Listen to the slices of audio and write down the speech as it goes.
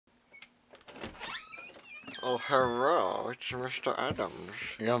Oh, hello, it's Mr. Adams.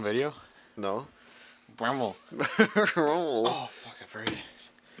 You're on video? No. Bramble. Roll. Oh, fuck, I've heard it.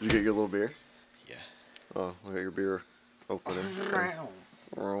 Did you get your little beer? Yeah. Oh, I got your beer opener.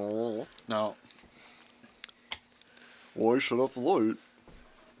 Roll. No. Why shut off the light?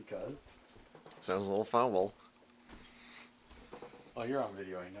 Because? Sounds a little foul. Oh, you're on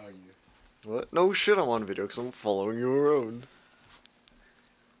video, I know you. What? No shit, I'm on video because I'm following you around.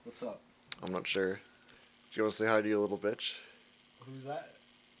 What's up? I'm not sure. Do you want to say hi to your little bitch? Who's that?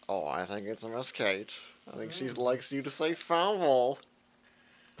 Oh, I think it's Miss Kate. I think she likes you to say foul.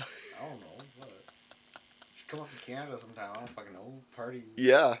 I don't know. What? She come up from Canada sometime. I don't fucking know. Party.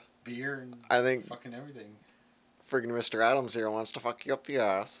 Yeah. Beer and I think fucking everything. friggin' Mr. Adams here wants to fuck you up the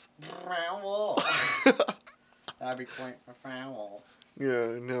ass. Foul. That'd be quite a foul. Yeah,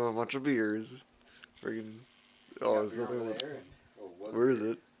 and have a bunch of beers. Friggin'. Oh, there's nothing left. Where is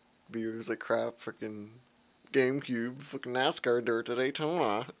it? Beers like crap, frickin' GameCube, fucking NASCAR dirt to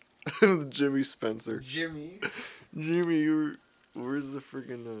Daytona. Jimmy Spencer. Jimmy, where's the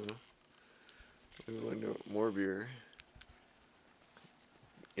friggin' I know more beer.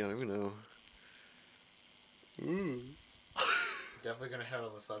 Yeah, I don't even know. Ooh. definitely gonna head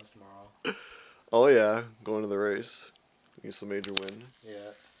on the Suns tomorrow. Oh yeah, going to the race. It's a major win. Yeah.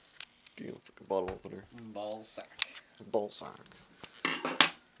 Give me a fucking bottle opener. Ball sack. Ball sack.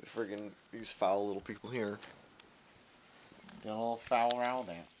 Friggin' these foul little people here. Doing a little foul round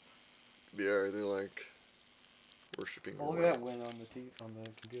dance. Yeah, they like worshipping. Oh, look at that win on the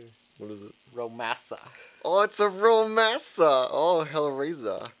computer. What is it? Romassa. Oh, it's a Romassa. Oh,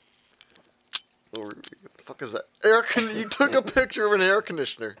 Hellraiser. Oh, what the fuck is that? You took a picture of an air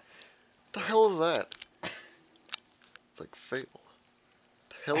conditioner. What the hell is that? It's like fail. What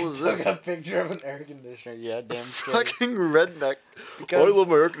the hell is this? Took a picture of an air conditioner. Yeah, damn scary. Fucking redneck. Because oh, I love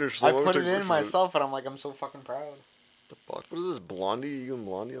my air conditioner. I put it in myself, and I'm like, I'm so fucking proud. The fuck? What is this, Blondie? You and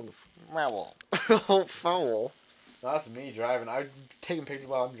Blondie on the Foul. oh, foul. That's me driving. I'm taking pictures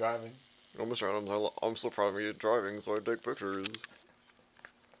while I'm driving. Oh, Mr. Adams, I'm so proud of you driving, so I take pictures.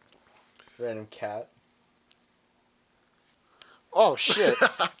 Random cat. Oh shit.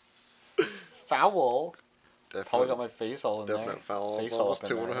 Foul. Definite, Probably got my face all in there. definite foul. Face It's all almost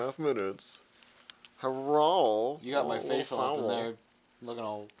up in 2.5 minutes. Hello. You got my Oh, face all up in foul. there, looking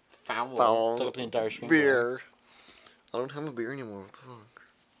all foul. Foul. Took up the entire screen. Beer. I don't have a beer anymore. What the fuck?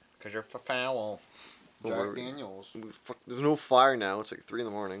 Cause you're foul. Jack Daniels. Fuck, there's no fire now. It's like 3 in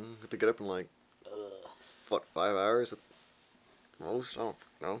the morning. I have to get up in like, what, 5 hours at most? I don't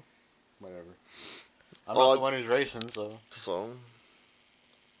know. Whatever. I'm not the one who's racing, so. So.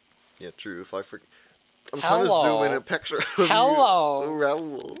 Yeah, true. If I forget. I'm trying to zoom in a picture of Hello. you.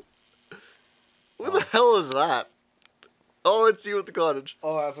 Raoul. What the hell is that? Oh, it's you at the cottage.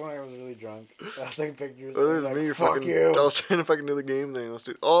 Oh, that's when I was really drunk. I was taking pictures. Oh, there's like, me. Fuck fucking, you. I was trying to fucking do the game thing. Let's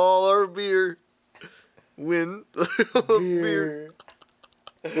do. Oh, our beer. Win. Beer.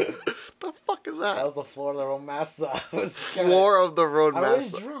 The fuck is that? That was the floor of the Romassa. Floor of the road I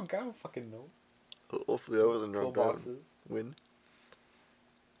massa. was drunk. I don't fucking know. Hopefully I wasn't drunk. Boxes. Win.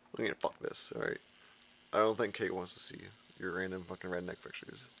 I'm gonna fuck this. All right. I don't think Kate wants to see your random fucking redneck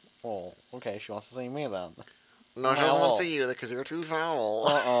pictures. Oh, okay. She wants to see me then. No, she doesn't want to see you because you're too foul.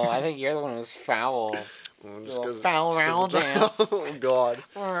 Uh-oh. I think you're the one who's foul. Just foul round dance. Oh god.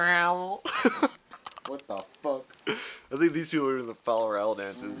 Foul. What the fuck? I think these people are in the foul round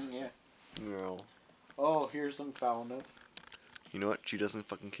dances. Yeah. No. Oh, here's some foulness. You know what? She doesn't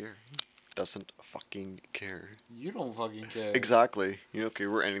fucking care. Doesn't fucking care. You don't fucking care. Exactly. You know, okay,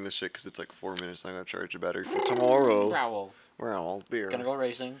 we're ending this shit because it's like 4 minutes. I'm gonna charge the battery for tomorrow. Foul. Well, beer. Gonna go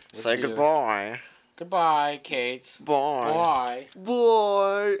racing. Say goodbye. Goodbye, Kate. Bye. Bye.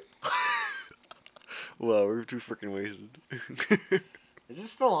 Bye. Wow, we're too freaking wasted. Is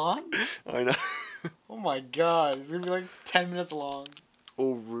this still on? I know. Oh my god, it's gonna be like 10 minutes long.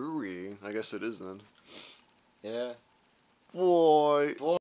 Oh, really? I guess it is then. Yeah. Boy.